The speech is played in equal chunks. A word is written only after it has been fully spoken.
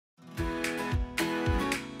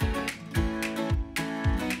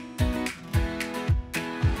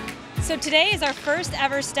So today is our first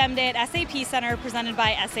ever STEM Day at SAP Center presented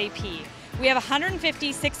by SAP. We have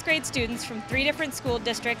 150 sixth grade students from 3 different school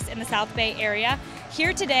districts in the South Bay area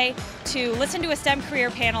here today to listen to a STEM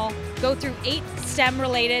career panel, go through 8 STEM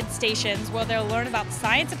related stations where they'll learn about the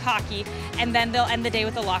science of hockey, and then they'll end the day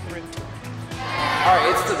with a locker room tour. All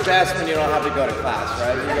right, it's the best when you don't have to go to class,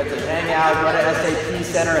 right? You get to hang out, go to SAP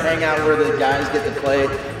Center, hang out where the guys get to play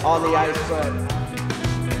on the ice. But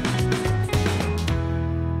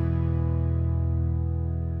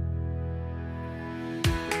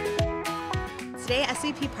today,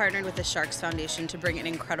 SAP partnered with the Sharks Foundation to bring an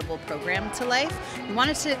incredible program to life. We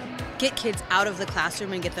wanted to get kids out of the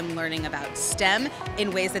classroom and get them learning about STEM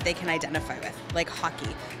in ways that they can identify with, like hockey.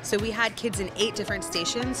 So we had kids in 8 different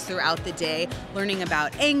stations throughout the day learning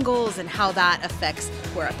about angles and how that affects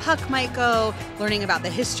where a puck might go, learning about the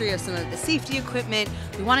history of some of the safety equipment.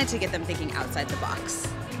 We wanted to get them thinking outside the box.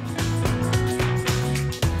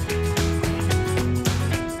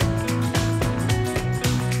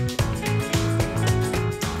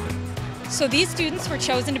 So these students were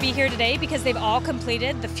chosen to be here today because they've all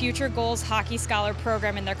completed the Future Goals Hockey Scholar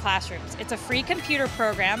program in their classrooms. It's a free computer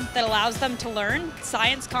program that allows them to learn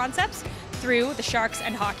science concepts through the Sharks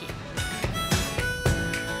and hockey.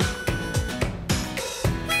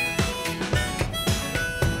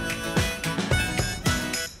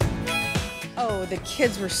 Oh, the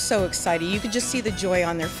kids were so excited. You could just see the joy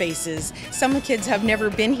on their faces. Some kids have never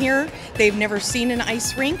been here. They've never seen an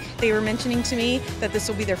ice rink. They were mentioning to me that this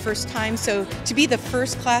will be their first time. So to be the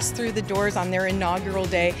first class through the doors on their inaugural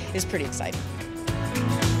day is pretty exciting.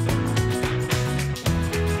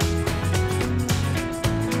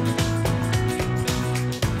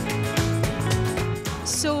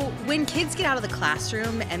 So when kids get out of the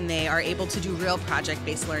classroom and they are able to do real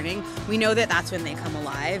project-based learning, we know that that's when they come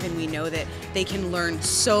alive, and we know that they can learn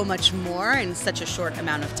so much more in such a short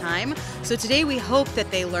amount of time. So today we hope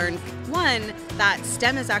that they learn, 1, that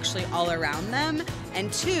STEM is actually all around them,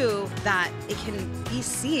 and 2, that it can be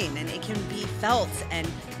seen and it can be felt, and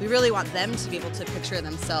we really want them to be able to picture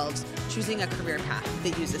themselves choosing a career path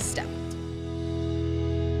that uses STEM.